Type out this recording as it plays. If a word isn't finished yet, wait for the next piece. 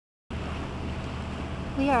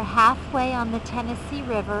We are halfway on the Tennessee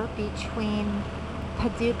River between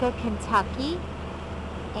Paducah, Kentucky,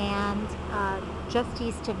 and just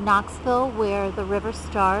east of Knoxville, where the river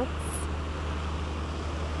starts,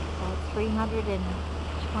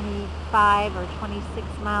 325 or 26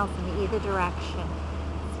 miles in either direction.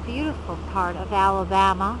 It's a beautiful part of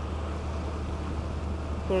Alabama.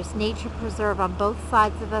 There's nature preserve on both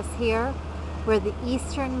sides of us here. We're the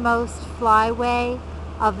easternmost flyway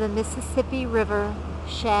of the Mississippi River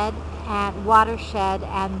watershed,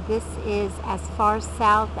 and this is as far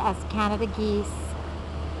south as Canada geese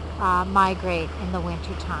migrate in the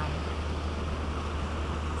wintertime.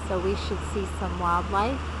 So we should see some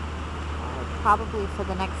wildlife. Probably for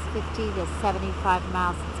the next 50 to 75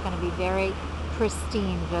 miles, it's going to be very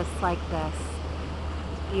pristine, just like this.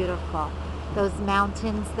 It's beautiful. Those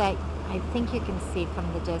mountains that I think you can see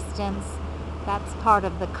from the distance, that's part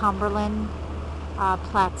of the Cumberland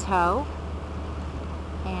Plateau.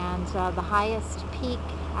 And the highest peak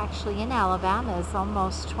actually in Alabama is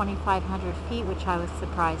almost 2,500 feet, which I was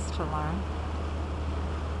surprised to learn.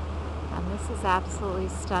 And this is absolutely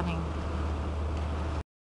stunning.